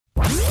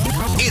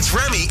It's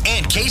Remy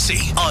and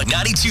Casey on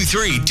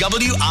 92.3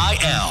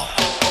 WIL.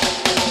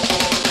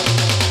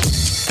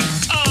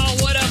 Oh,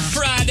 what a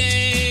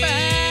Friday.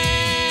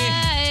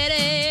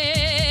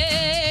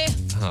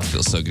 Oh, it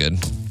feels so good.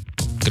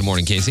 Good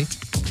morning, Casey.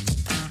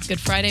 Good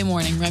Friday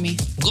morning, Remy.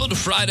 Good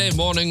Friday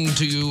morning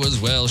to you as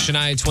well.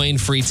 Shania Twain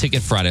Free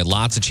Ticket Friday.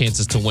 Lots of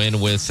chances to win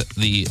with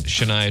the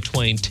Shania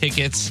Twain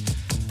tickets.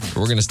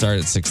 We're going to start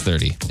at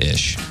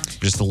 6:30-ish.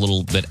 Just a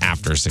little bit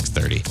after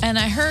 6:30. And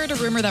I heard a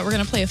rumor that we're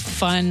going to play a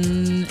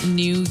fun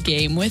new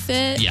game with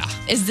it. Yeah.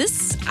 Is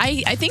this,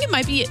 I think it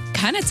might be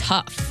kind of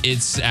tough.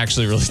 It's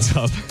actually really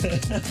tough.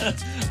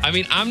 I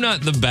mean, I'm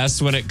not the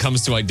best when it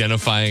comes to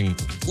identifying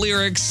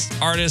lyrics,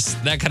 artists,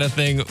 that kind of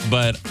thing.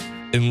 But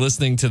in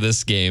listening to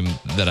this game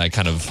that I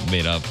kind of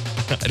made up,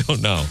 I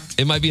don't know.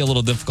 It might be a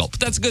little difficult, but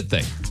that's a good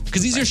thing.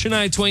 Because these are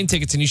Shania Twain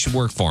tickets and you should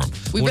work for them.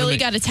 We really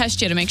got to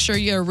test you to make sure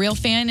you're a real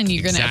fan and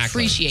you're going to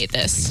appreciate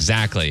this.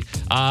 Exactly.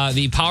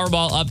 The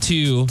Powerball up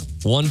to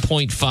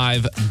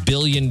 $1.5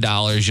 billion.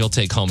 You'll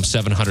take home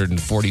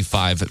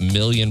 $745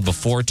 million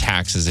before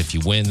taxes if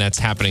you win. That's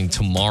happening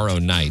tomorrow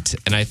night.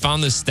 And I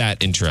found this stat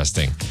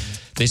interesting.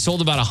 They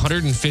sold about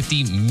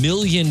 150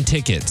 million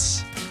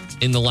tickets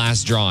in the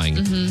last drawing,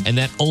 and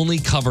that only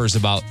covers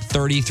about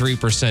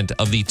 33%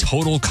 of the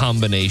total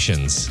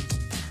combinations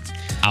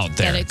out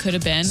there. That it could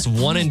have been. It's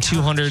 1 in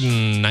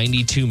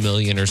 292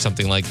 million or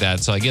something like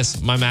that. So I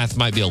guess my math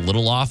might be a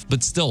little off,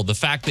 but still, the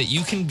fact that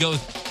you can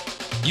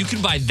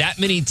buy that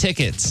many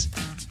tickets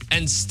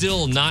and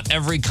still not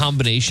every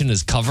combination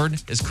is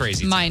covered is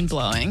crazy. Mind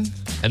blowing.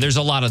 And there's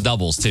a lot of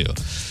doubles too.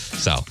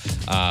 So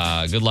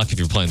good luck if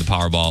you're playing the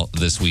Powerball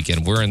this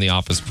weekend. We're in the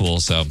office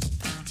pool, so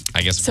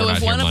I guess we're not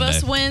if here one Monday. of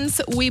us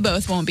wins, we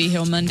both won't be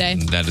here Monday.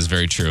 That is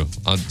very true.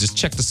 Just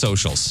check the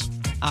socials.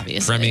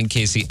 Obviously. Remy and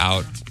Casey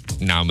out,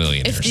 now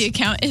millionaires. If the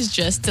account is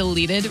just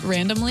deleted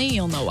randomly,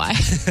 you'll know why.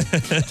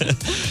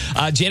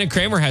 Janet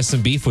Kramer has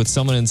some beef with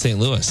someone in St.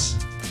 Louis.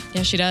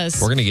 Yeah, she does.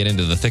 We're going to get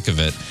into the thick of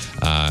it.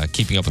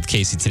 Keeping up with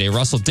Casey today.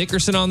 Russell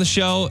Dickerson on the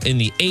show in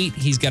the 8.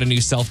 He's got a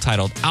new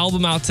self-titled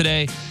album out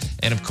today.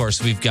 And of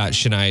course, we've got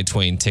Shania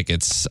Twain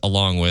tickets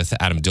along with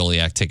Adam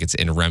Doliak tickets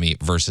in Remy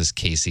versus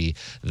Casey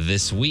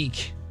this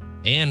week.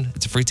 And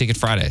it's a free ticket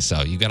Friday.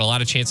 So you've got a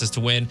lot of chances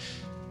to win.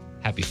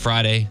 Happy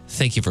Friday.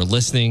 Thank you for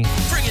listening.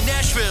 Bringing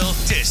Nashville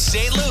to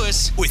St.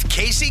 Louis with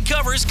Casey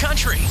Covers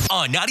Country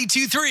on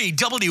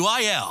 92.3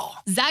 WIL.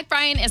 Zach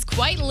Bryan is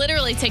quite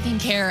literally taking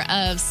care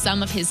of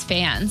some of his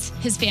fans.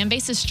 His fan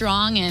base is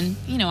strong and,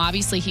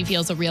 obviously he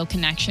feels a real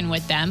connection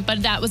with them.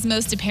 But that was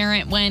most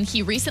apparent when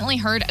he recently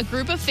heard a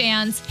group of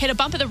fans hit a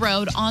bump of the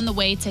road on the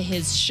way to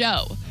his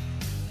show.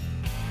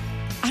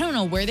 I don't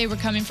know where they were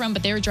coming from,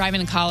 but they were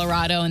driving to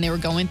Colorado and they were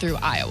going through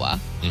Iowa.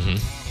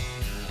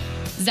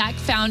 Zach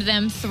found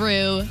them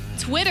through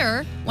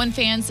Twitter when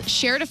fans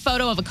shared a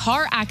photo of a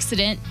car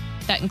accident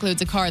that includes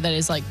a car that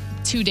is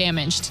too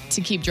damaged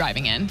to keep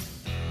driving in.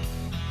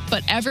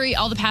 But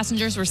all the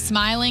passengers were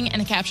smiling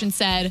and a caption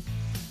said,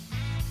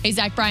 "Hey,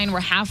 Zach Bryan,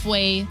 we're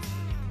halfway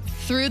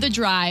through the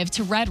drive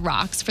to Red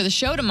Rocks for the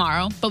show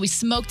tomorrow, but we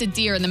smoked a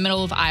deer in the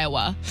middle of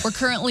Iowa. We're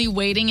currently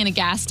waiting in a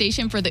gas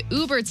station for the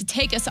Uber to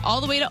take us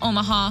all the way to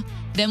Omaha.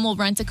 Then we'll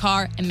rent a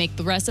car and make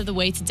the rest of the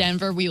way to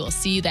Denver. We will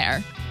see you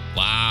there."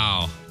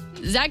 Wow.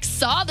 Zach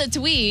saw the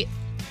tweet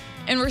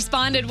and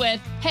responded with,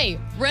 "Hey,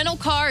 rental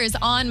car is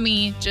on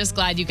me. Just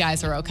glad you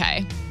guys are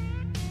okay."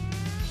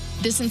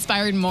 This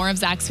inspired more of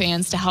Zach's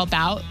fans to help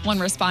out. One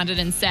responded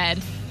and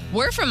said,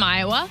 "We're from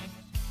Iowa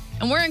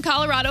and we're in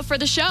Colorado for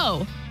the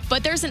show,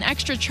 but there's an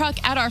extra truck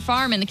at our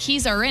farm and the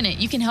keys are in it.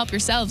 You can help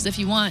yourselves if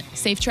you want.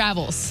 Safe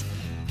travels."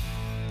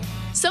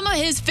 Some of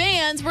his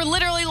fans were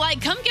literally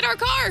like, "Come get our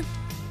car.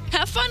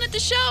 Have fun at the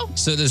show.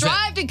 So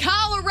drive to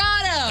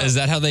Colorado." Is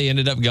that how they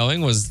ended up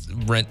going? Was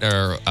rent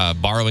or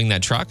borrowing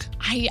that truck?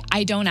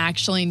 I don't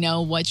actually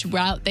know which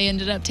route they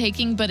ended up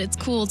taking, but it's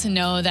cool to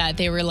know that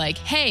they were like,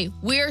 "Hey,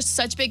 we're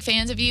such big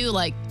fans of you.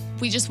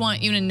 We just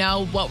want you to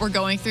know what we're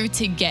going through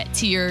to get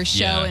to your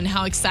show and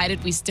how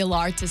excited we still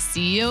are to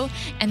see you."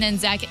 And then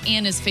Zach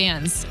and his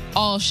fans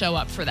all show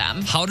up for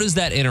them. How does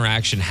that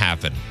interaction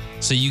happen?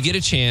 So you get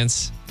a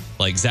chance,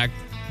 Zach,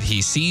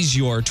 he sees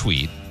your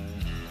tweet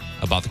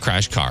about the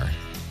crashed car.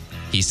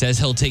 He says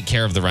he'll take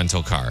care of the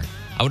rental car.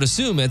 I would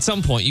assume at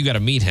some point you got to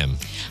meet him.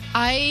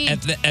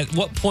 At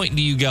what point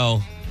do you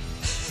go,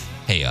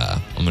 "Hey,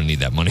 I'm going to need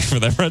that money for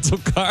that rental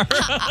car"?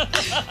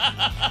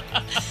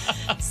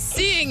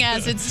 Seeing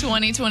as it's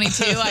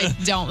 2022, I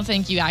don't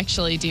think you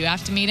actually do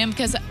have to meet him,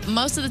 because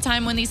most of the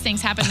time when these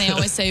things happen, they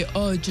always say,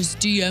 "Oh, just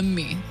DM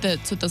me."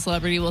 That's what the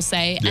celebrity will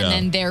say. Yeah. And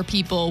then their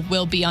people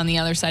will be on the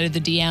other side of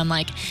the DM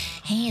like,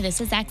 "Hey, this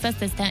is Zach's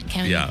assistant.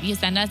 Can you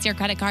send us your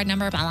credit card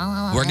number?" Blah, blah,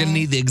 blah, We're going to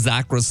need the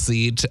exact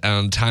receipt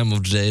and time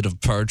of date of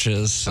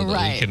purchase so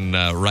that we can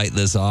write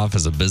this off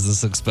as a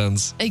business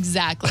expense.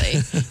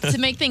 Exactly. To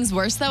make things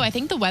worse, though, I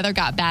think the weather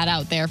got bad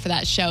out there for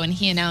that show, and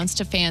he announced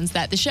to fans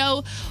that the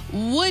show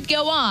would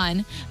go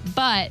on,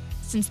 but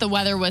since the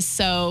weather was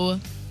so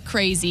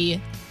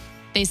crazy,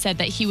 they said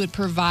that he would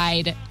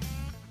provide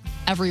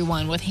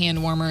everyone with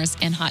hand warmers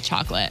and hot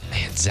chocolate,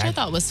 which I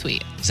thought was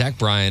sweet. Zach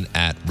Bryan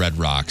at Red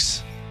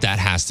Rocks. That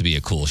has to be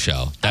a cool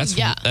show.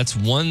 That's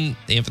one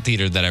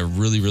amphitheater that I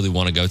really, really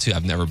want to go to.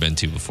 I've never been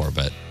to before,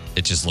 but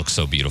it just looks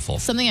so beautiful.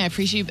 Something I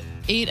appreciate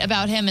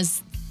about him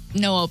is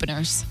no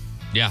openers.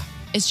 Yeah.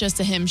 It's just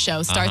a him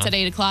show. Starts at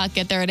 8 o'clock.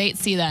 Get there at 8.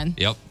 See you then.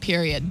 Yep.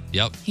 Period.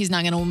 Yep. He's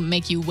not going to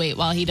make you wait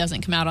while he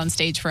doesn't come out on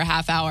stage for a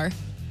half hour.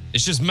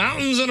 It's just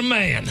mountains and a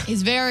man.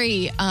 He's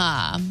very,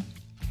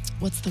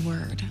 what's the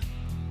word?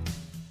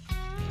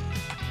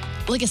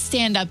 Like a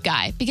stand-up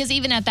guy. Because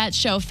even at that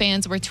show,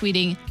 fans were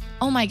tweeting,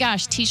 oh my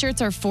gosh,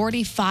 t-shirts are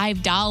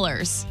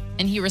 $45.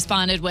 And he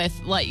responded with,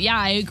 like, yeah,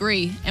 I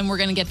agree. And we're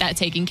going to get that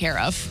taken care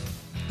of.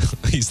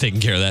 He's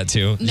taking care of that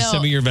too. No. Just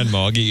send me your Venmo.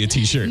 I'll get you a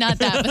t-shirt. Not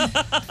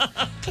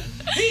that.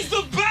 He's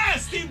the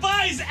best. He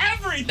buys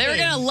everything. They were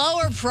going to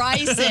lower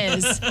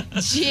prices.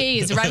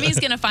 Jeez. Remy's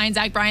going to find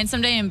Zach Bryan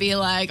someday and be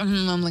like,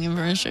 I'm looking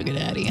for a sugar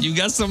daddy. You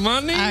got some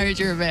money? I heard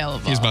you're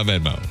available. Here's my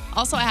Venmo.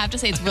 Also, I have to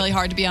say it's really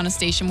hard to be on a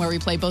station where we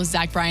play both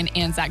Zach Bryan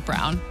and Zach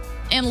Brown.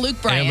 And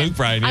Luke Bryan. And Luke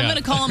Bryan, yeah. I'm going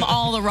to call them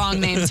all the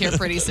wrong names here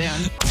pretty soon.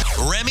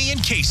 Remy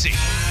and Casey.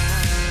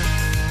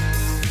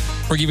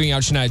 We're giving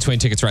out Shania Twain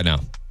tickets right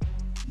now.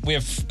 We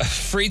have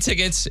free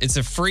tickets. It's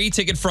a free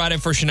ticket Friday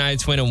for Shania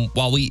Twain. And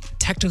while we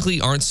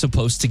technically aren't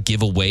supposed to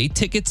give away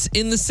tickets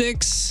in the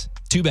 6,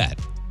 too bad.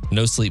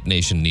 No Sleep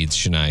Nation needs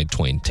Shania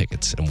Twain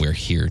tickets, and we're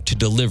here to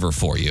deliver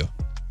for you.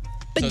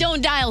 But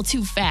don't dial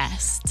too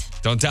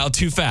fast. Don't dial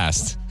too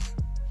fast.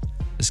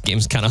 This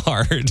game's kind of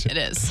hard. It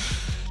is.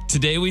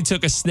 Today, we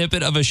took a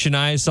snippet of a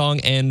Shania song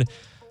and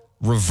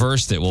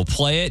reversed it. We'll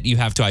play it. You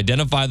have to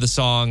identify the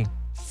song.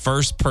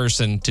 First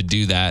person to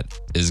do that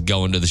is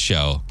going to the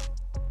show.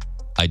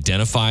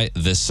 Identify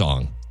this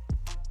song.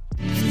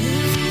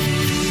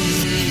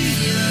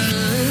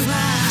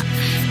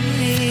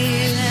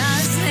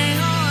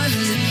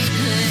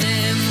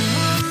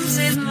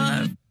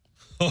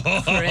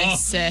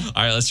 Chris. All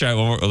right, let's try it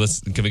one more.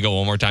 Can we go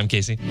one more time,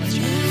 Casey? Let's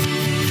try.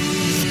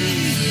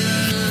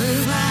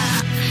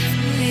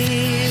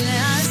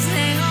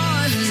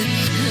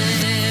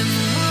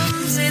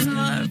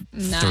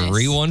 Nice.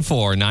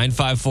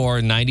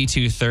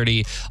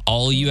 314-954-9230.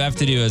 All you have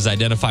to do is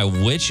identify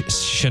which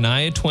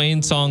Shania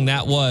Twain song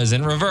that was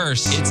in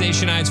reverse. It's a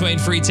Shania Twain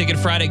free ticket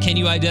Friday. Can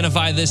you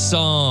identify this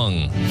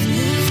song?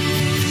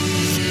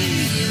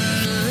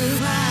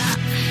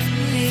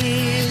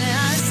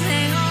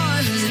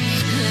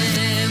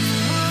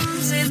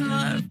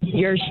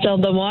 You're still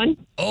the one?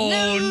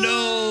 Oh,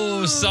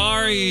 no.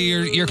 Sorry.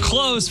 You're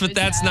close, but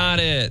that's not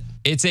it.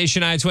 It's a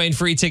Shania Twain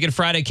free ticket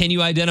Friday. Can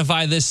you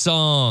identify this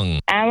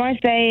song? I want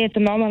to say It's a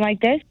Moment Like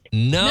This.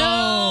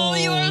 No,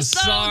 you were so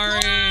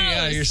sorry. close.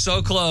 Yeah, you're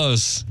so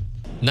close.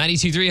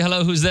 92.3,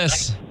 hello, who's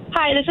this?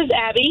 Hi, this is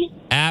Abby.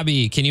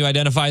 Abby, can you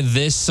identify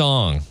this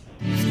song?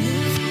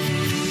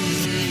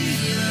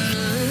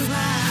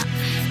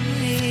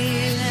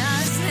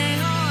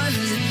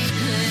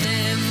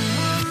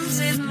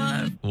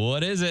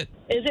 What is it?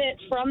 Is it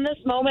From This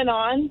Moment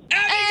On?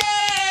 Atta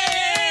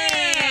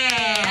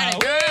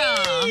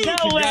girl. No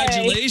way.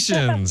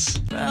 Congratulations.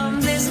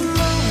 From this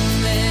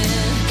moment,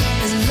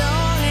 as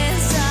long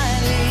as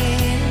I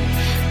live,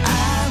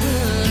 I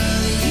will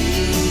love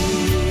you.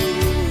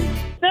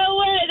 No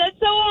way. That's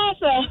so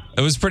awesome.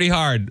 It was pretty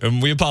hard,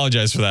 and we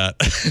apologize for that.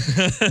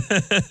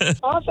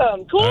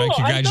 Awesome. Cool. All right,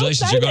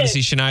 congratulations. I'm so You're going to see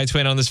excited. Shania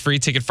Twain on this free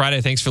ticket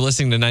Friday. Thanks for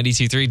listening to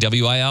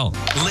 92.3 WIL.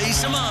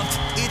 Lace them up.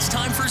 It's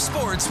time for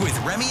sports with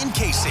Remy and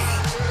Casey.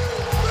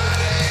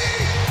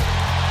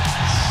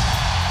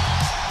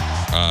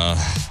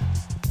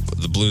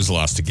 The Blues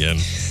lost again.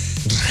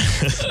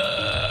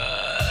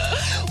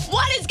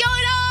 What is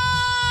going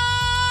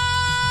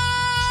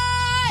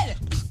on?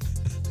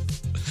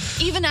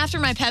 Even after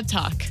my pep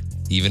talk.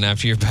 Even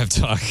after your pep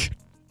talk.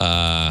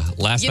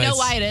 Last You know night's-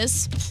 why it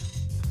is?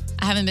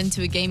 I haven't been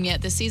to a game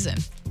yet this season.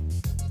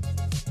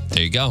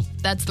 There you go.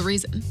 That's the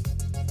reason.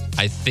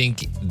 I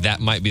think that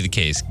might be the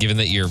case, given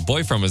that your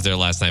boyfriend was there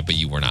last night, but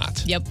you were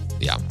not. Yep.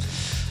 Yeah.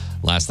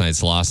 Last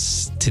night's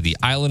loss to the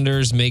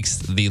Islanders makes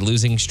the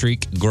losing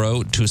streak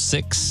grow to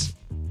 6.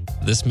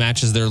 This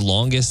matches their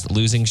longest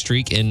losing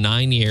streak in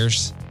 9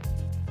 years.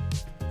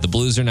 The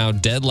Blues are now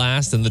dead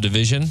last in the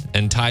division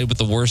and tied with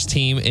the worst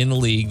team in the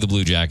league, the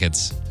Blue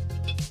Jackets.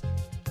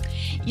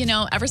 You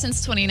know, ever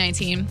since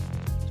 2019,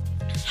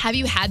 have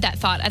you had that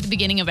thought at the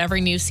beginning of every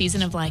new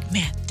season of like,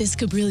 man, this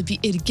could really be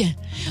it again.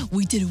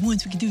 We did it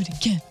once, we can do it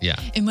again. Yeah.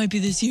 It might be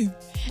this year.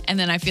 And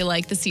then I feel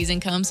like the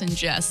season comes and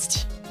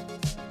just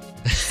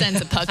sends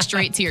a puck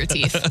straight to your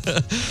teeth.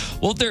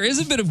 Well, there is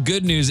a bit of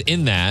good news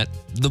in that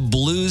the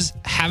Blues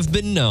have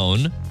been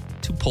known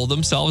to pull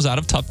themselves out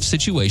of tough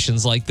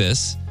situations like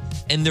this.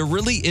 And there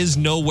really is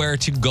nowhere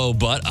to go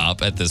but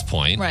up at this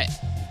point. Right.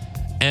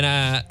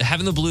 And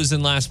having the Blues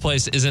in last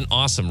place isn't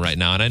awesome right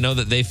now. And I know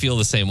that they feel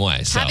the same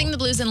way. So, Having the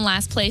Blues in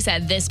last place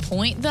at this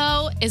point,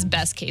 though, is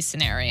best case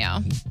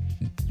scenario.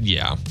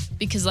 yeah.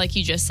 Because like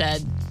you just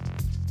said,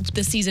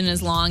 the season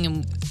is long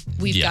and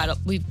we've Yeah. got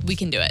we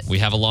can do it. We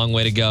have a long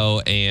way to go,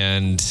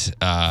 and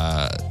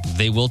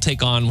they will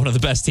take on one of the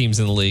best teams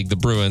in the league, the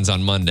Bruins,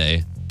 on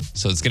Monday.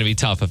 So it's going to be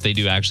tough if they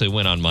do actually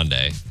win on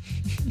Monday.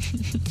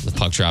 The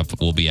puck drop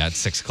will be at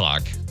 6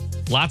 o'clock.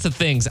 Lots of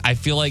things. I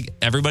feel like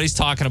everybody's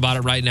talking about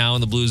it right now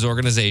in the Blues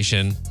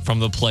organization, from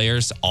the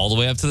players all the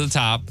way up to the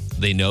top.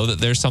 They know that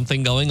there's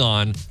something going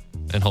on,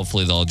 and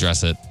hopefully they'll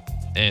address it,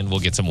 and we'll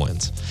get some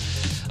wins.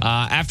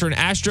 After an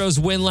Astros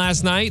win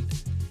last night,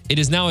 it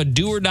is now a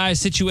do-or-die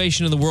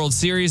situation in the World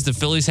Series. The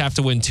Phillies have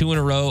to win 2 in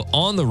a row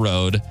on the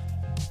road,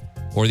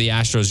 or the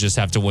Astros just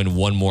have to win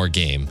one more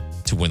game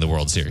to win the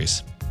World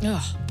Series.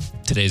 Ugh.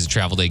 Today's a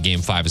travel day. Game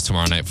 5 is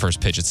tomorrow night.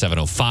 First pitch at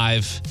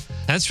 7:05.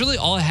 That's really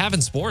all I have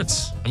in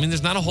sports. I mean,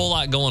 there's not a whole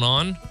lot going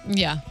on.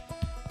 Yeah.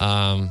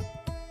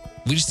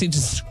 We just need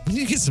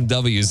to get some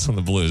W's on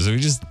the Blues. We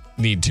just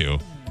need to.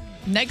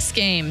 Next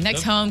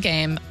home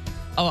game.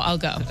 Oh, I'll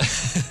go.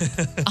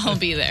 I'll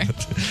be there.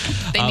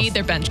 They need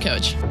their bench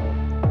coach.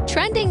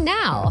 Trending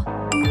now.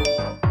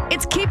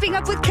 It's Keeping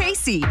Up with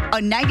Casey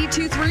on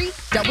 92.3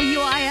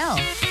 WIL.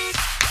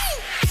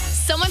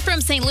 Someone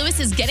from St. Louis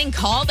is getting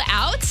called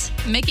out,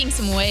 making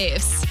some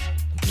waves.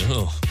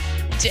 Oh.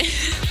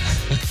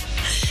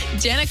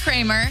 Jana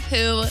Kramer,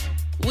 who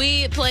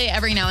we play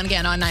every now and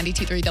again on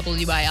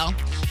 92.3 WIL.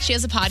 She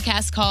has a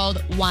podcast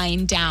called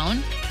Wind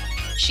Down.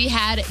 She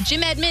had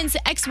Jim Edmonds'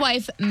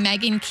 ex-wife,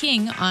 Megan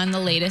King, on the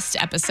latest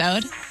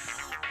episode.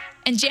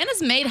 And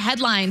Jana's made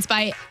headlines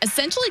by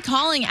essentially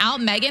calling out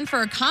Megan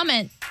for a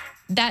comment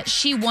that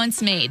she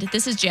once made.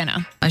 This is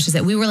Jana. I should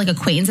say we were like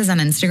acquaintances on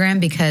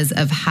Instagram because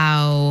of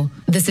how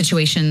the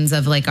situations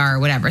of like our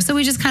whatever. So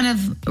we just kind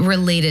of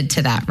related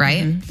to that,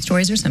 right? Mm-hmm.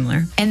 Stories are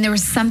similar. And there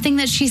was something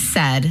that she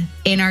said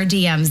in our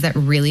DMs that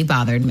really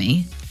bothered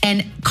me.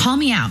 And call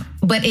me out,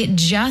 but it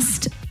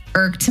just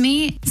irked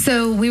me.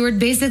 So we were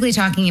basically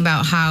talking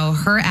about how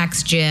her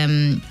ex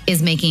Jim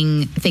is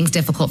making things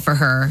difficult for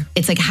her.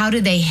 It's like, how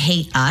did they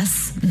hate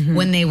us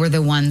when they were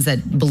the ones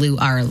that blew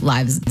our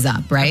lives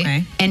up, right?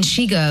 Okay. And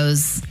she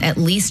goes, at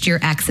least your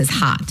ex is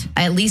hot.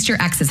 At least your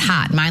ex is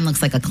hot. Mine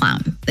looks like a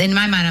clown. In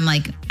my mind, I'm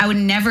like, I would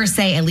never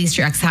say at least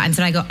your ex is hot. And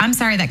so I go, I'm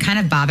sorry, that kind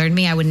of bothered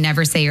me. I would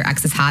never say your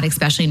ex is hot,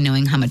 especially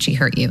knowing how much he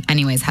hurt you.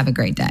 Anyways, have a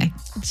great day.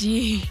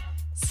 Gee,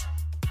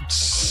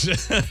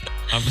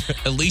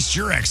 At least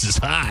your ex is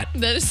hot.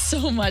 that is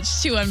so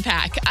much to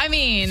unpack. I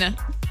mean,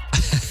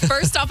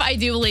 first off, I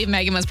do believe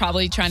Megan was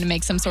probably trying to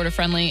make some sort of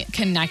friendly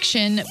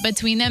connection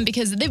between them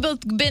because they've both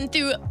been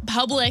through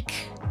public,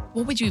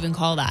 what would you even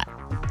call that?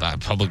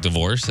 Public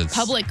divorce. It's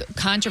Public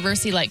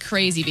controversy like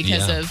crazy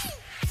because Yeah. of,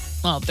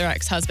 well, their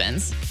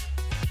ex-husbands.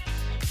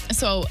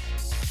 So,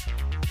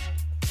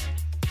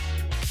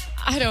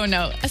 I don't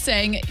know,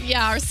 saying,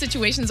 yeah, our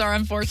situations are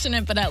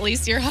unfortunate, but at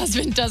least your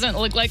husband doesn't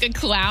look like a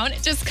clown.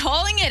 Just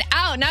calling it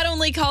out. Not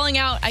only calling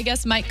out, I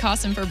guess, Mike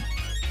Costin for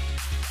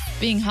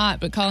being hot,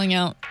 but calling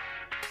out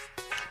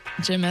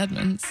Jim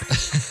Edmonds.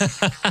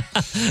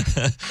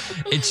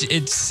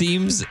 It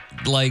seems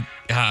like,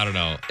 I don't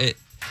know.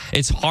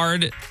 It's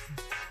hard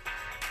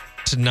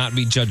to not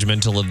be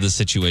judgmental of the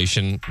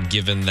situation,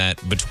 given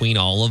that between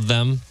all of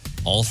them,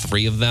 all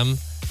 3 of them,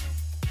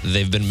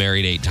 they've been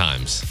married 8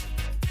 times.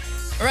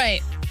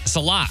 Right. It's a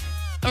lot.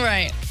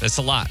 Right. It's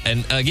a lot.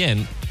 And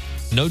again,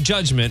 no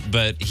judgment,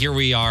 but here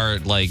we are,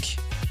 like,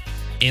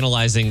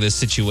 analyzing this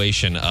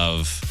situation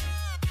of,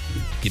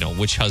 you know,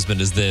 which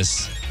husband is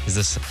this? Is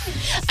this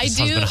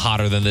husband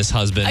hotter than this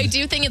husband? I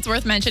do think it's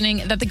worth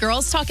mentioning that the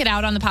girls talk it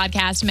out on the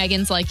podcast.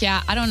 Megan's like,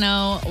 yeah, I don't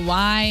know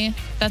why.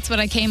 That's what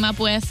I came up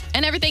with.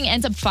 And everything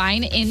ends up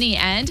fine in the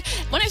end.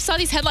 When I saw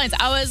these headlines,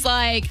 I was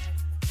like,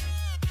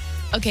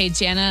 okay,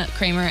 Jana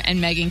Kramer and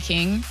Megan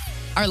King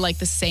are like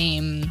the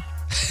same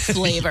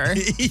flavor.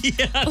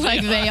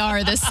 Like they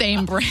are the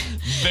same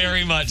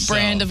Very much so.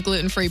 brand of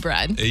gluten-free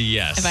bread.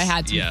 Yes. If I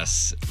had to.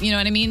 Yes. You know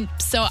what I mean?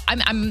 So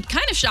I'm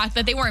kind of shocked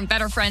that they weren't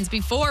better friends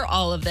before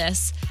all of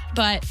this,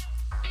 but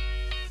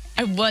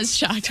I was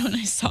shocked when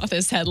I saw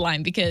this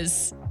headline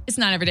because it's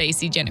not every day you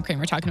see Jana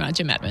Kramer talking about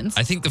Jim Edmonds.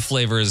 I think the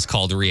flavor is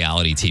called a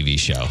reality TV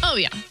show. Oh,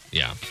 yeah.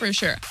 Yeah. For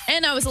sure.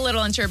 And I was a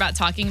little unsure about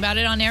talking about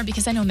it on air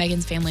because I know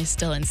Megan's family is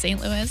still in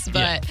St. Louis.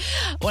 But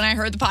when I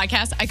heard the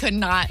podcast, I could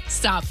not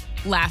stop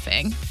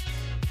laughing.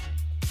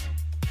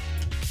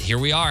 Here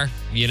we are,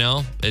 you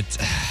know, it's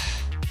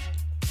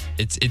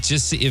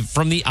just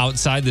from the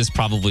outside, this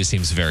probably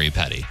seems very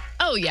petty.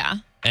 Oh, yeah,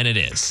 And it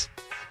is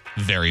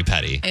very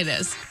petty. it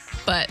is.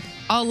 But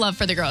all love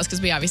for the girls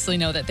because we obviously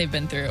know that they've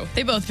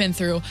both been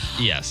through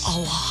Yes. a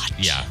lot.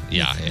 Yeah.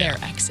 with their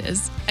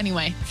exes.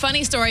 Anyway,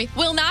 funny story.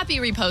 Will not be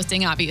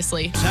reposting,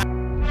 obviously.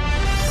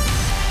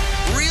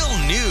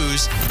 Real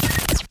news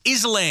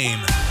is lame.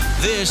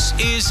 This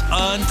is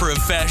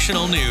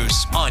Unprofessional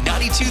News on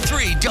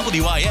 92.3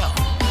 WIL.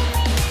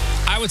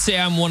 I would say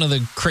I'm one of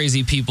the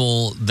crazy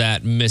people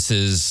that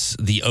misses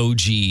the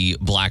OG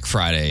Black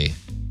Friday.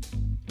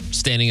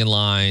 Standing in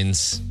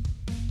lines,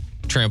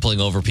 trampling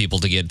over people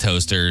to get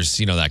toasters,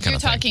 you know, that kind You're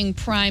of thing. talking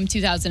prime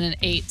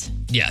 2008.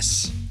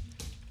 Yes.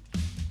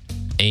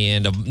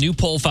 And a new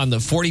poll found that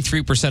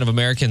 43% of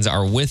Americans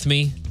are with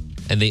me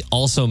and they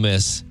also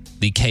miss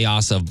the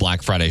chaos of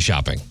Black Friday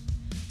shopping.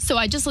 So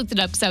I just looked it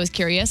up because I was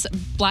curious.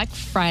 Black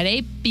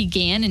Friday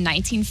began in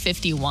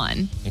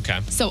 1951. Okay.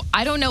 So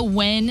I don't know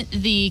when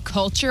the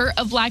culture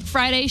of Black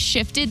Friday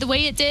shifted the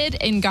way it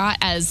did and got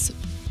as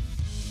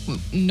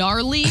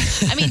gnarly.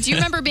 I mean, do you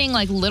remember being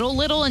like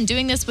little and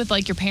doing this with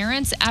like your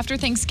parents after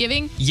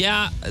Thanksgiving?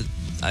 Yeah,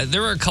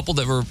 there were a couple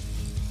that were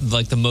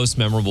like the most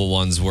memorable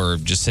ones were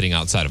just sitting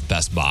outside of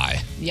Best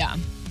Buy Yeah.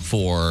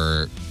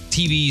 for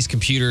TVs,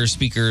 computers,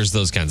 speakers,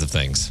 those kinds of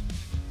things.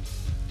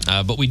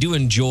 But we do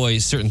enjoy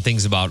certain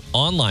things about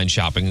online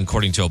shopping.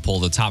 According to a poll,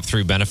 the top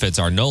 3 benefits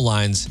are no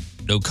lines,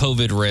 no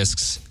COVID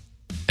risks,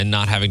 and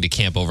not having to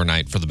camp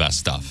overnight for the best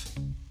stuff.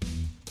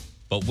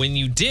 But when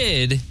you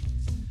did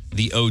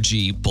the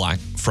OG Black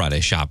Friday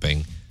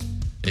shopping,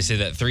 they say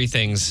that 3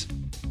 things,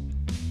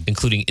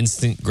 including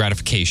instant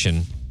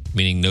gratification,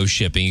 meaning no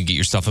shipping, you get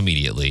your stuff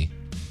immediately.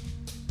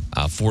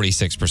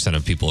 46%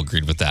 of people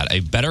agreed with that.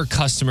 A better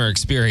customer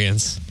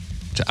experience,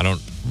 which I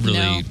don't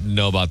really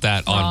know about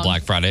that on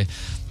Black Friday.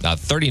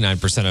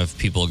 39% of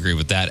people agree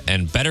with that.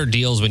 And better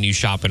deals when you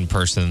shop in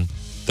person,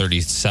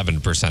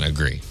 37%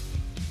 agree.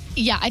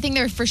 Yeah, I think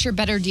there are for sure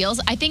better deals.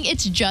 I think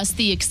it's just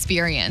the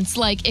experience.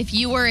 Like if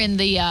you were in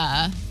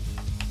that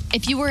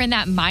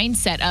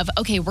mindset of,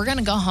 okay, we're going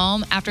to go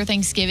home after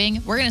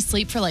Thanksgiving. We're going to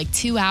sleep for like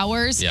 2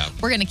 hours. Yeah.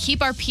 We're going to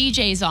keep our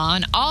PJs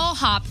on. I'll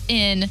hop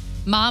in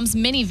mom's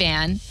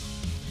minivan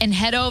and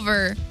head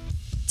over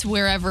to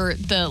wherever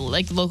the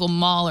like local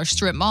mall or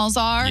strip malls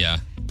are. Yeah.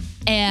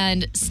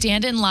 And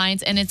stand in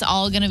lines, and it's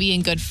all going to be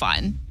in good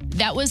fun.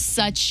 That was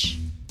such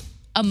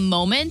a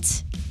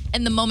moment,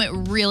 and the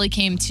moment really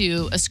came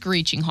to a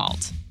screeching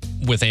halt.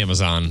 With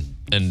Amazon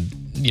and,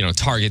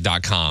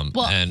 Target.com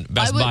and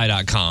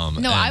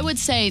BestBuy.com. No, I would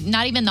say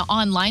not even the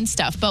online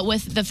stuff, but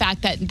with the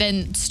fact that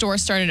then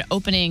stores started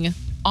opening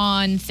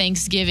on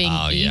Thanksgiving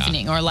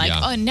evening or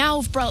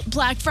now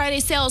Black Friday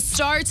sales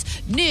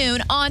starts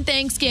noon on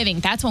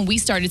Thanksgiving. That's when we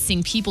started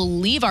seeing people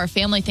leave our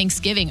family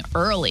Thanksgiving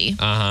early.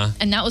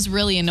 And that was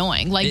really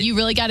annoying. Like you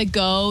really got to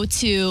go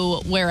to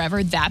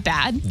wherever that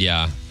bad.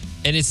 Yeah.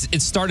 And it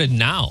started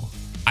now.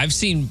 I've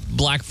seen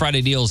Black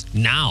Friday deals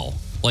now,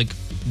 like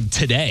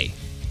today,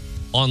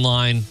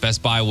 online,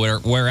 Best Buy,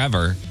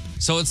 wherever.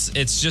 So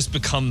it's just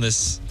become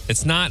this,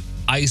 it's not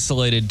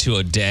isolated to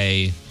a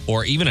day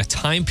or even a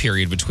time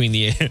period between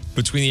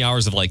the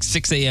hours of like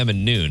 6 a.m.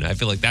 and noon. I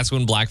feel like that's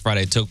when Black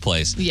Friday took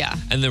place. Yeah.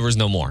 And there was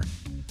no more.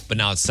 But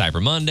now it's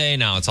Cyber Monday.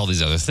 Now it's all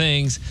these other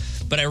things.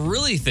 But I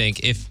really think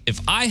if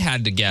I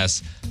had to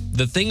guess,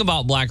 the thing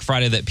about Black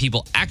Friday that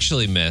people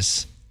actually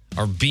miss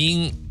are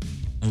being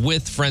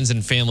with friends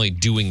and family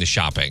doing the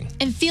shopping.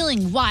 And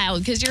feeling wild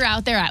because you're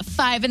out there at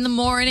 5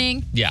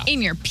 a.m. Yeah.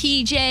 in your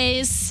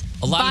PJs.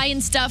 Buying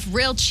stuff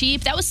real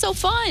cheap. That was so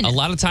fun. A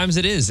lot of times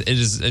it is. It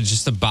is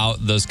just about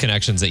those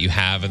connections that you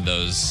have and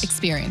those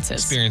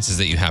experiences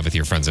that you have with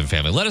your friends and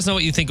family. Let us know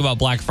what you think about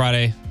Black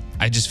Friday.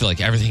 I just feel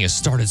like everything has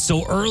started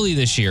so early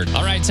this year.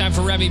 All right, time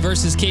for Remy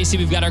versus Casey.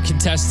 We've got our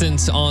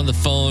contestants on the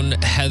phone,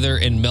 Heather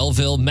in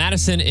Melville,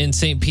 Madison in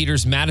St.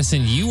 Peters.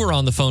 Madison, you were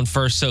on the phone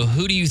first, so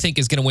who do you think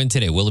is going to win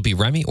today? Will it be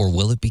Remy or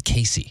will it be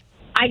Casey?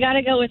 I got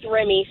to go with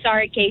Remy.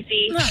 Sorry,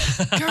 Casey. This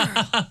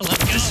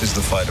is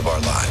the fight of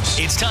our lives.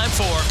 It's time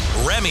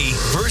for Remy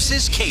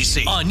versus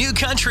Casey on New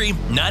Country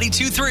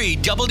 92.3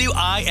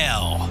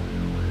 WIL.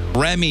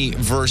 Remy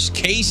versus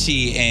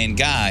Casey, and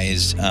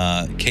guys,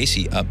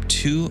 Casey up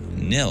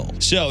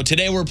 2-0. So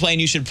today we're playing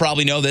You Should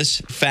Probably Know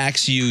This.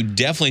 Facts you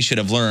definitely should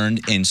have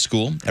learned in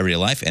school, everyday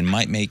life, and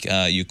might make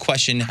you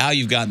question how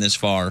you've gotten this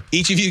far.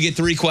 Each of you get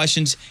 3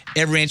 questions.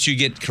 Every answer you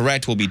get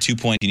correct will be 2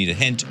 points. If you need a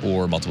hint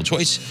or multiple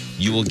choice,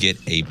 you will get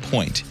a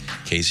point.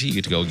 Casey, you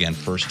get to go again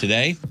first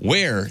today.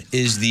 Where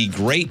is the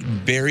Great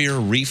Barrier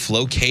Reef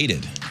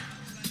located?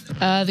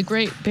 The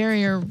Great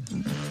Barrier,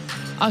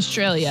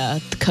 Australia,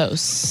 the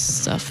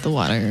coast of the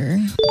water.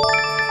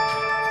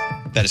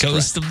 That is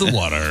coast correct. Of the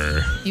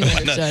water. You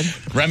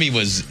understood. Remy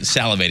was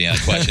salivating on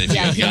the question.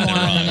 If you got it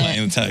wrong, let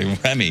me tell you,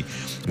 Remy,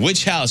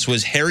 which house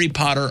was Harry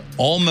Potter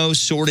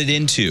almost sorted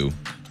into?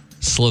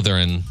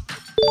 Slytherin.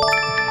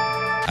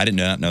 I did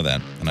not know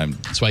that. And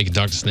that's why you can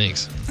talk to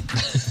snakes.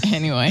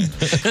 Anyway.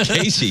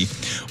 Casey,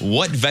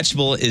 what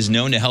vegetable is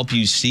known to help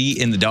you see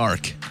in the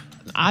dark?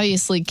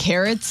 Obviously,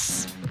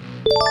 carrots.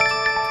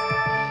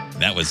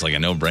 That was like a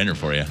no-brainer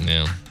for you.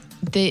 Yeah.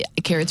 The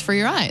carrots for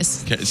your eyes.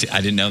 See,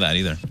 I didn't know that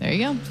either. There you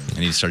go. I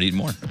need to start eating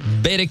more.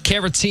 Beta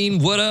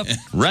carotene, what up?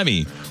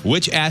 Remy,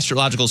 which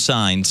astrological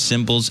sign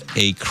symbols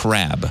a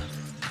crab?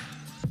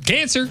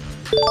 Cancer.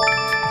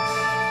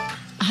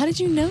 How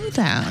did you know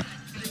that?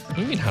 What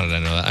do you mean, how did I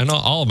know that? I know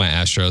all of my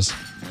Astros.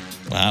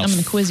 Wow. I'm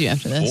going to quiz you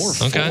after this.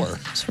 4-4. Okay.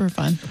 Just for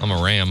fun. I'm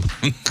a ram.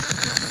 I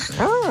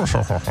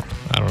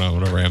don't know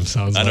what a ram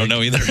sounds like. I don't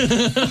know either.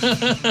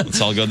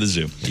 Let's all go to the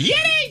zoo.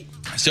 Yay!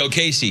 So,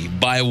 Casey,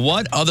 by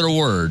what other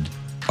word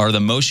are the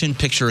Motion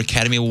Picture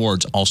Academy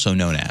Awards also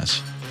known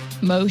as?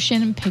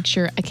 Motion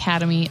Picture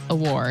Academy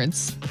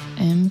Awards.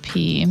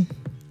 MPAA.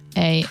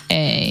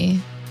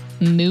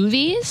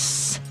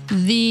 Movies?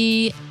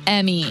 The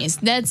Emmys.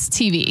 That's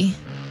TV.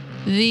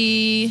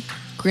 The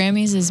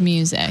Grammys is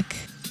music.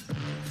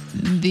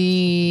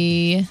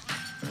 The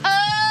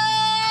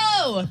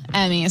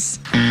Emmys.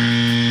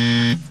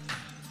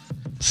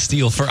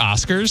 Steal for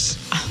Oscars?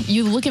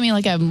 You look at me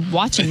like I'm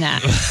watching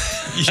that.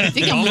 I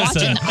think I'm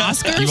watching the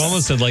Oscars. You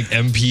almost said like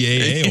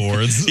MPAA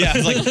awards. Yeah,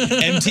 it's like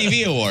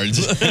MTV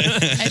awards. I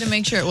had to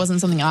make sure it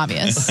wasn't something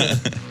obvious.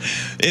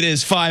 It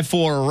is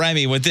 5-4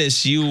 Remy. With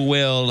this, you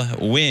will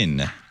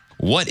win.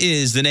 What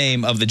is the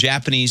name of the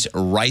Japanese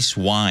rice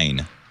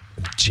wine?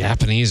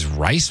 Japanese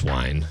rice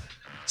wine.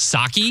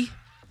 Sake?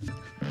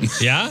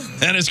 Yeah?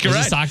 That is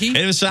correct. Is it sake?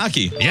 It was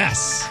sake.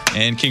 Yes.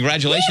 And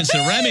congratulations to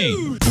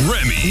Remy.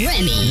 Remy.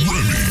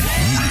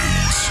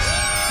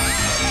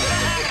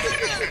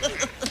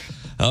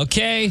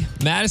 Okay,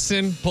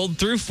 Madison pulled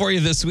through for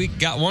you this week.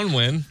 Got one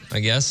win,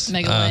 I guess.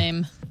 Mega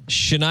lame.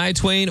 Shania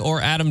Twain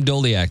or Adam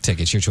Doliak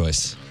tickets, your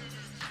choice.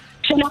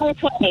 Shania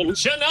Twain.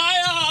 Shania!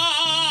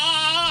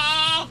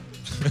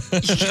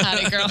 You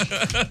got it, girl.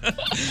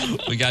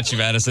 We got you,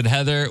 Madison.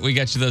 Heather, we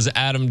got you those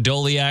Adam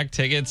Doliak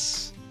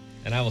tickets.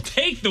 And I will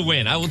take the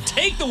win. I will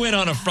take the win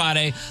on a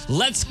Friday.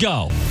 Let's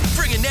go.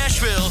 Bringing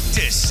Nashville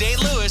to St.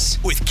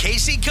 Louis with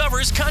Casey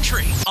Covers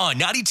Country on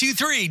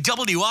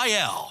 92.3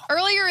 WIL.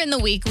 Earlier in the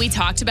week, we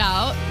talked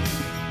about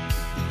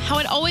how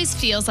it always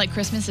feels like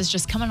Christmas is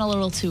just coming a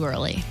little too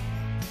early.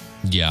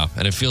 Yeah,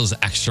 and it feels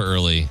extra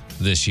early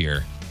this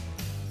year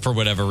for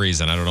whatever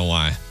reason. I don't know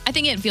why. I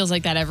think it feels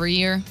like that every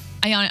year.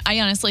 I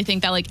honestly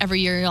think that like every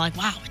year you're like,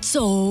 wow, it's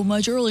so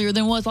much earlier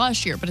than it was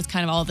last year, but it's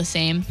kind of all the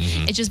same.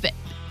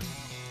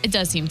 It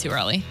does seem too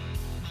early.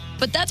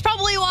 But that's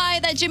probably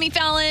why that Jimmy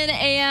Fallon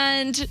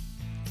and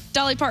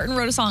Dolly Parton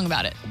wrote a song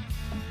about it.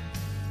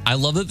 I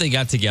love that they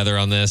got together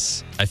on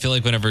this. I feel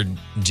like whenever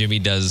Jimmy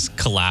does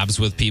collabs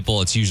with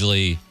people, it's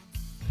usually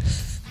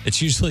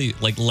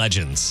like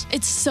legends.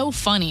 It's so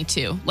funny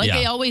too. Like Yeah.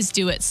 they always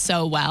do it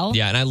so well.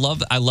 Yeah, and I love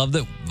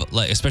that,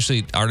 like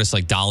especially artists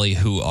like Dolly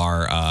who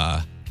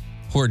are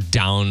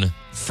down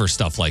for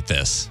stuff like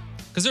this.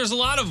 Because there's a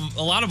lot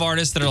of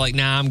artists that are like,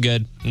 nah, I'm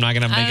good. I'm not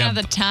gonna make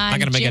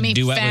a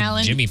duet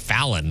with Jimmy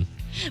Fallon.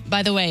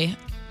 By the way,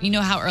 you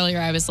know how earlier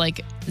I was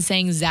like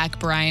saying Zach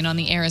Bryan on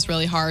the air is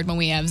really hard when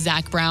we have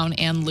Zach Brown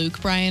and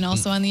Luke Bryan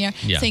also on the air.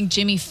 Yeah. Saying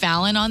Jimmy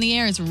Fallon on the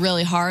air is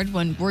really hard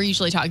when we're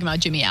usually talking about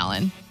Jimmy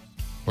Allen.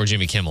 Or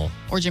Jimmy Kimmel.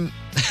 Or Jim.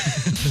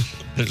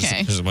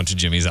 Okay. There's a bunch of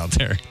Jimmys out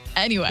there.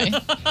 Anyway,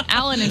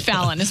 Allen and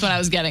Fallon is what I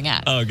was getting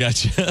at. Oh,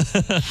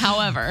 gotcha.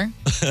 However,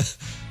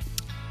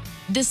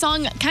 this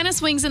song kind of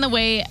swings in the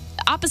way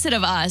opposite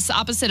of us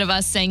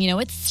saying,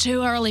 it's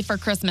too early for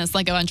Christmas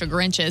like a bunch of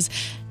Grinches.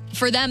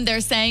 For them,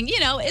 they're saying,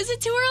 is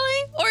it too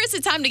early or is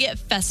it time to get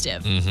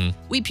festive? Mm-hmm.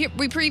 We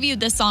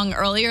previewed this song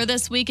earlier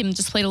this week and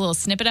just played a little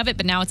snippet of it,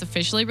 but now it's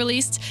officially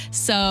released.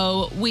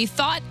 So we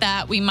thought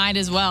that we might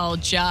as well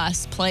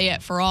just play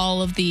it for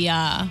all of the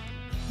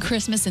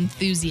Christmas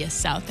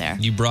enthusiasts out there.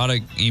 You brought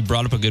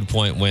up a good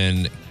point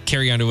when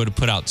Carrie Underwood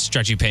put out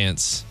Stretchy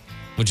Pants,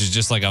 which is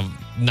just like a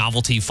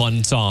novelty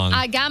fun song.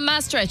 I got my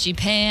stretchy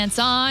pants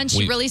on.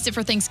 She released it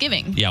for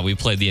Thanksgiving. Yeah, we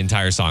played the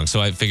entire song.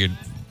 So I figured,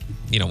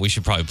 we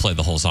should probably play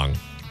the whole song.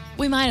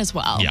 We might as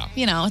well. Yeah.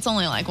 It's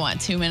only like,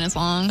 2 minutes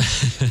long?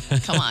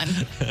 Come on.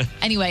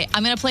 Anyway,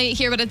 I'm going to play it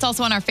here, but it's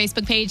also on our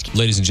Facebook page.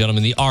 Ladies and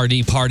gentlemen, the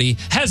RD party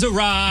has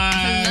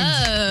arrived.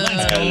 Hello.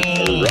 Let's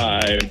go.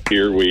 Arrived.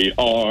 Here we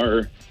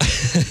are.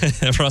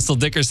 Russell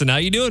Dickerson, how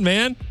you doing,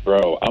 man?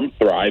 Bro, I'm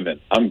thriving.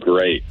 I'm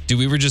great. Dude,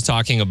 we were just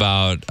talking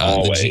about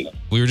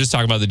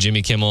the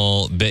Jimmy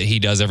Kimmel bit he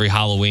does every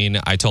Halloween.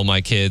 I told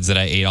my kids that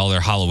I ate all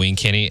their Halloween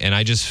candy, and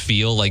I just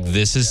feel like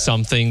this is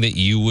something that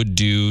you would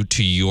do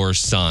to your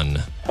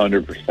son.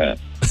 100%.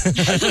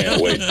 I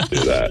can't wait to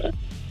do that.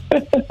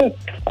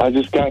 I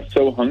just got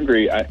so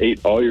hungry. I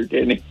ate all your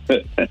candy.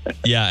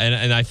 Yeah,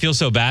 and I feel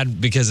so bad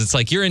because it's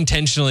like you're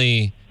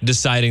intentionally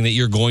deciding that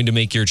you're going to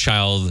make your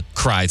child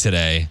cry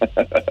today.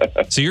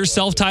 So your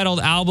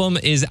self-titled album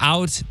is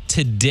out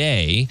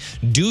today.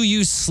 Do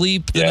you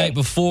sleep the night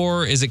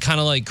before? Is it kind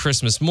of like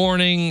Christmas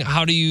morning?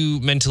 How do you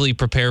mentally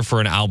prepare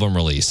for an album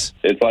release?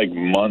 It's like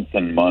months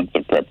and months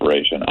of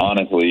preparation.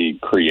 Honestly,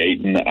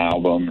 creating the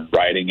album,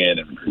 writing it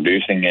and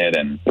producing it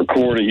and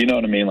recording, you know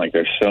what I mean? Like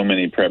there's so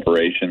many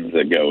preparations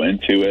that go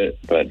into it.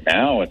 But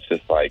now it's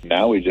just like,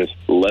 now we just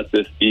let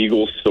this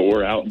eagle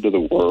soar out into the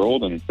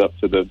world and it's up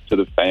to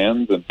the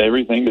fans and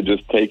everything to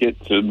just take it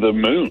to the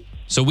moon.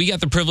 So we got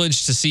the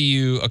privilege to see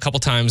you a couple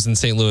times in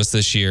St. Louis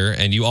this year,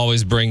 and you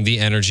always bring the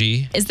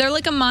energy. Is there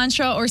like a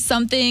mantra or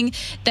something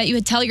that you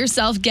would tell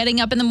yourself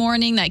getting up in the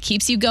morning that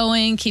keeps you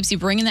going, keeps you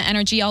bringing the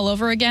energy all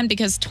over again?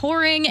 Because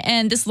touring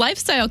and this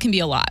lifestyle can be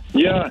a lot.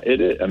 Yeah,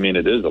 it is. I mean,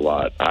 it is a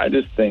lot. I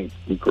just think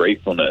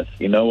gratefulness.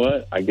 You know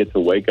what? I get to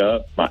wake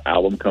up. My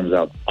album comes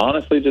out.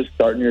 Honestly, just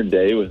starting your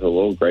day with a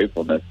little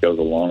gratefulness goes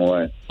a long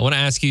way. I want to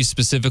ask you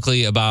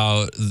specifically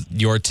about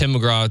your Tim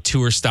McGraw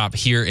tour stop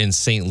here in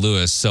St.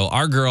 Louis. So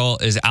our girl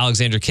is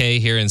Alexandra Kay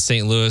here in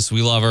St. Louis.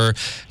 We love her.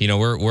 You know,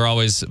 we're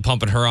always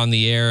pumping her on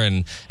the air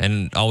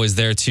and always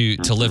there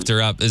to lift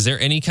her up. Is there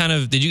any kind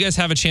of, did you guys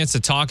have a chance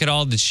to talk at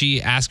all? Did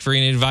she ask for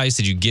any advice?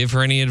 Did you give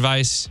her any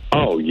advice?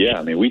 Oh, yeah.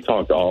 I mean, we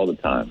talked all the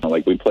time.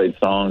 Like, we played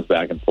songs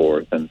back and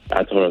forth. And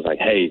I told her, I was like,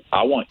 hey,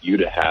 I want you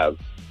to have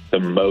the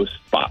most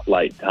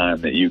spotlight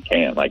time that you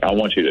can. Like, I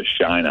want you to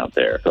shine out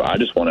there. So I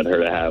just wanted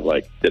her to have,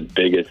 like, the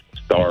biggest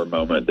star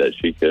moment that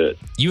she could.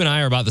 You and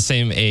I are about the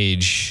same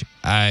age.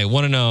 I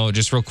want to know,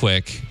 just real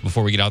quick,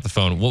 before we get out the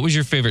phone, what was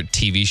your favorite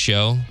TV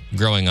show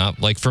growing up?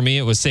 Like, for me,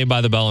 it was Saved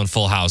by the Bell and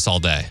Full House all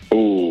day.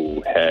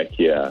 Ooh, heck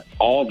yeah.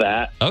 All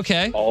that.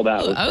 Okay. All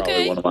that was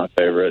probably one of my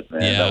favorites,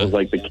 man. Yeah. That was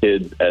like the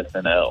kids'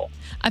 SNL.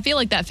 I feel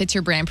like that fits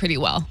your brand pretty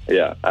well.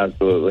 Yeah,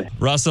 absolutely.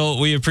 Russell,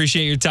 we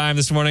appreciate your time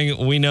this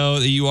morning. We know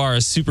that you are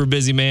a super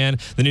busy man.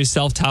 The new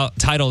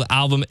self-titled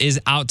album is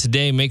out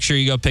today. Make sure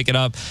you go pick it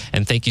up.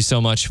 And thank you so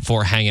much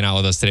for hanging out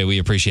with us today. We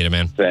appreciate it,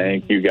 man.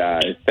 Thank you,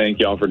 guys. Thank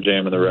y'all for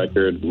jamming the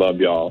record.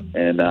 Love y'all.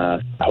 And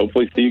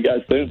hopefully see you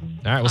guys soon.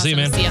 All right, we'll see you,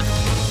 man. See ya.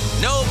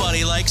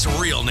 Nobody likes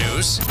real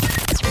news.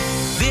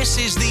 This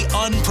is the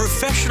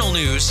unprofessional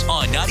news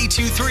on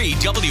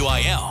 92.3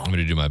 WIL. I'm going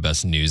to do my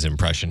best news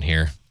impression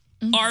here.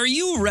 Are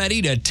you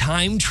ready to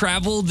time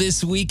travel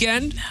this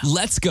weekend?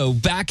 Let's go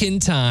back in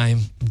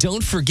time.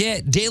 Don't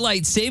forget,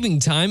 daylight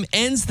saving time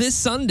ends this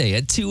Sunday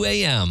at 2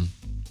 a.m.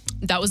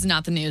 That was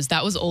not the news.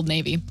 That was Old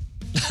Navy.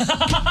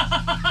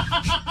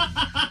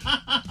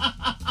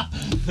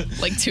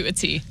 Like to a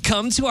T.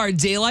 Come to our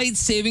daylight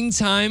saving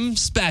time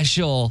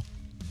special.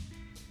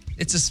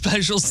 It's a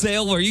special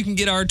sale where you can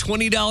get our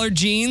 $20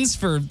 jeans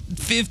for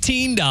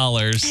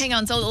 $15. Hang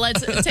on, so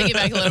let's take it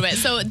back a little bit.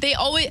 So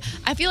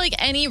I feel like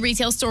any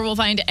retail store will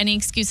find any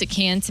excuse it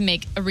can to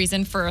make a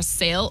reason for a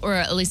sale or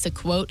at least a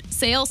quote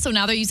sale. So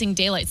now they're using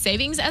daylight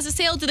savings as a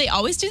sale. Do they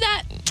always do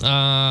that?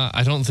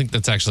 I don't think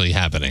that's actually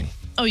happening.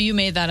 Oh, you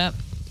made that up.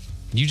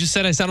 You just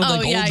said I sounded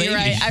like Old Navy. Oh, yeah, you're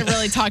right. I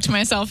really talked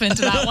myself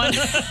into that one.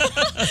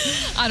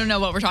 I don't know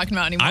what we're talking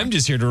about anymore. I'm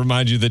just here to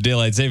remind you that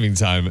daylight saving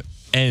time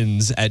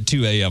ends at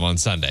 2 a.m. on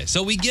Sunday.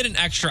 So we get an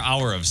extra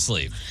hour of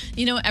sleep.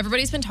 You know,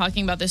 everybody's been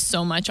talking about this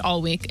so much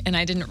all week, and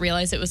I didn't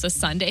realize it was a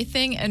Sunday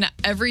thing. And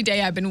every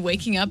day I've been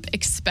waking up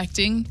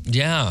expecting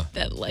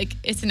that, like,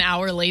 it's an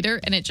hour later,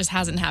 and it just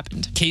hasn't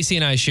happened. Casey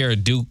and I share a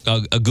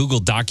Google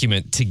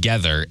document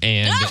together,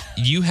 and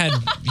you had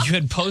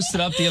posted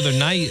up the other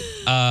night,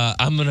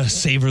 I'm going to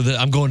savor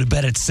I'm going to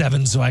bed at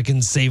 7 so I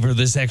can savor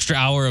this extra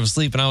hour of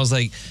sleep. And I was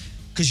like,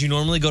 because you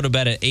normally go to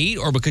bed at 8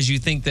 or because you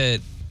think that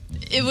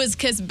it was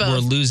because both. We're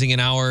losing an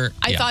hour.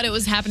 I thought it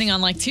was happening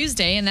on like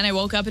Tuesday, and then I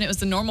woke up and it was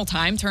the normal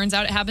time. Turns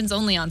out it happens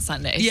only on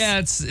Sundays. Yeah,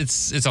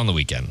 it's on the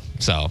weekend.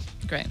 So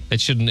great.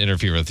 It shouldn't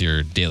interfere with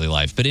your daily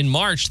life. But in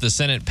March, the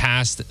Senate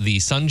passed the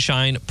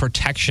Sunshine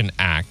Protection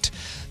Act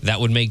that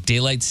would make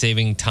daylight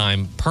saving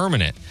time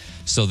permanent.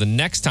 So the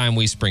next time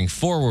we spring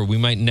forward, we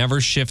might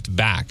never shift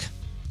back.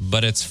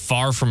 But it's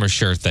far from a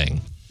sure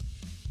thing.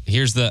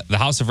 Here's the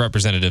House of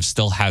Representatives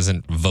still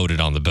hasn't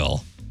voted on the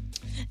bill.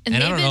 And I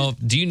don't know,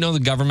 do you know the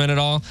government at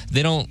all?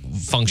 They don't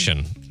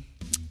function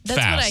That's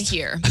fast. what I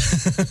hear.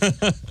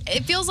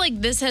 It feels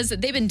like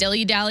they've been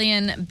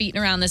dilly-dallying,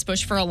 beating around this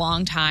bush for a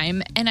long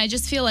time. And I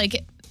just feel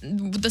like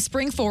the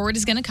spring forward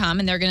is going to come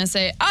and they're going to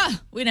say,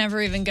 we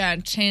never even got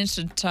a chance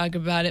to talk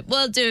about it.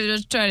 Well, dude,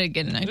 let's try to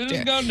get next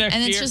year.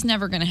 And it's just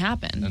never going to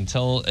happen.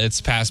 Until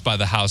it's passed by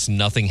the House,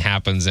 nothing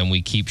happens and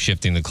we keep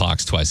shifting the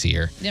clocks twice a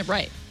year. Yeah,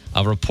 right.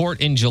 A report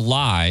in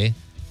July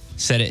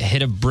said it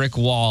hit a brick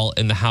wall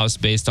in the House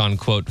based on,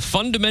 quote,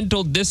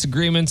 fundamental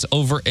disagreements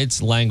over its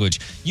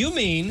language. You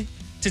mean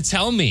to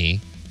tell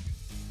me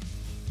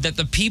that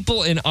the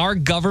people in our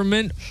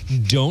government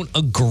don't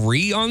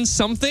agree on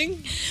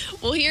something?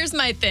 Well, here's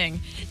my thing.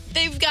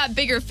 They've got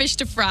bigger fish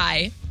to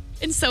fry.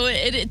 And so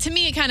to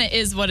me, it kind of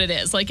is what it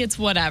is. Like, it's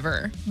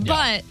whatever. Yeah.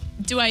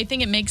 But do I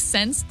think it makes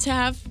sense to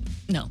have?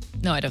 No,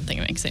 I don't think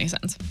it makes any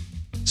sense.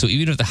 So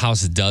even if the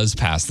House does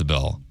pass the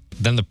bill,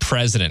 then the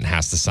president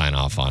has to sign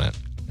off on it.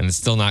 And it's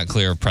still not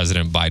clear if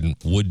President Biden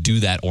would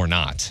do that or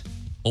not.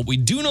 What we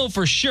do know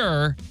for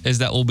sure is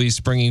that we'll be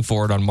springing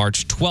forward on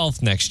March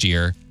 12th next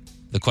year.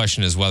 The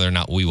question is whether or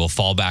not we will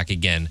fall back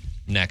again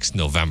next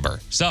November.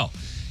 So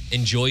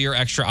enjoy your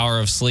extra hour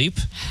of sleep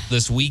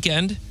this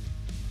weekend.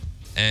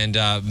 And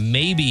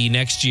maybe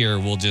next year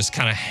we'll just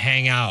kind of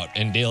hang out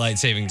in daylight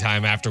saving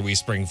time after we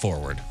spring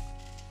forward.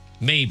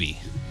 Maybe.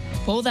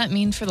 What will that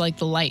mean for like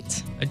the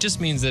light? It just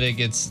means that it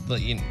gets,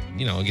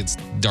 it gets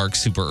dark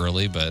super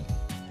early, but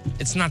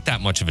It's not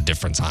that much of a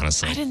difference,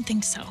 honestly. I didn't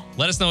think so.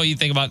 Let us know what you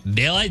think about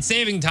daylight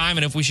saving time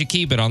and if we should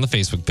keep it on the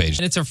Facebook page.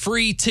 And it's a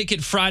free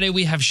Ticket Friday.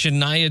 We have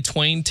Shania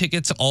Twain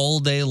tickets all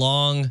day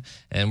long,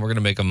 and we're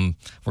gonna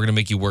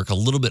make you work a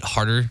little bit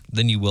harder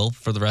than you will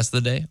for the rest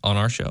of the day on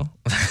our show.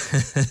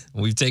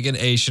 We've taken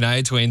a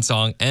Shania Twain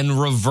song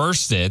and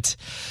reversed it.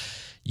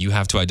 You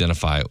have to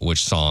identify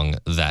which song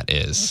that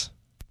is.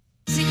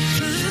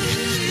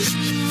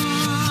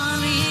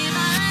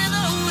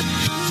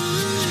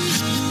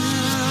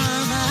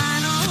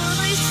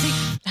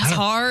 That's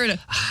hard.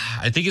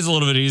 I think it's a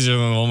little bit easier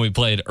than the one we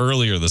played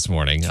earlier this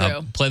morning.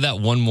 True. Play that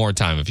one more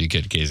time if you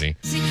could, Casey.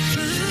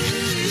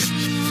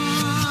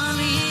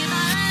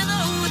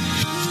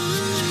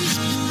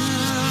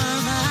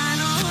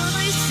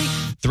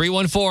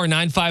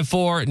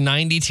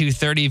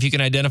 314-954-9230. If you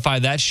can identify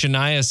that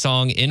Shania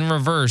song in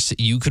reverse,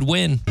 you could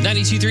win.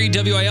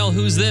 92.3 WIL,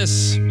 who's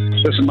this?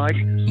 This is Mike.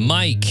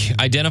 Mike,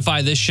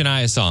 identify this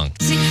Shania song.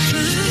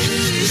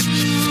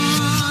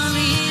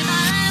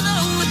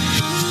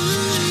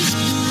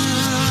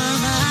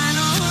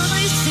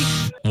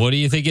 What do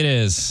you think it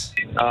is?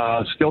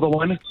 Still the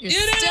One. You're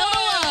still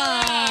the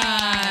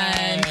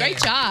one.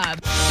 Great job.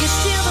 You're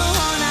still the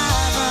one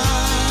I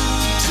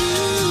run to,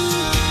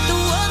 the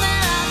one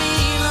that I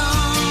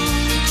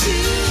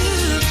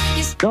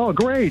belong to. Oh,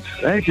 great.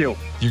 Thank you.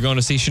 You're going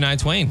to see Shania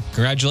Twain.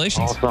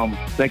 Congratulations. Awesome.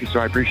 Thank you, sir.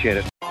 I appreciate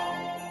it.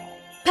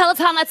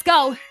 Peloton, let's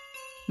go.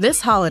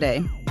 This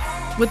holiday,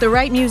 with the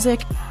right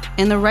music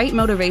and the right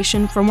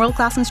motivation from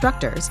world-class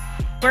instructors,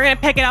 we're going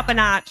to pick it up a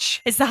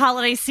notch. It's the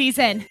holiday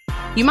season.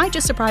 You might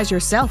just surprise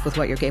yourself with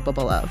what you're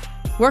capable of.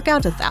 Work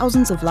out to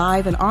thousands of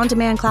live and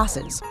on-demand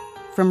classes,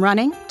 from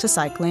running to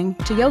cycling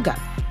to yoga.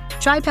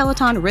 Try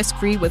Peloton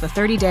risk-free with a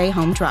 30-day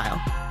home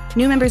trial.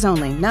 New members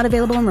only, not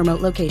available in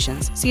remote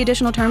locations. See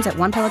additional terms at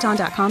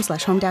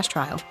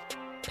onepeloton.com/home-trial.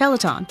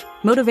 Peloton,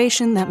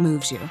 motivation that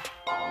moves you.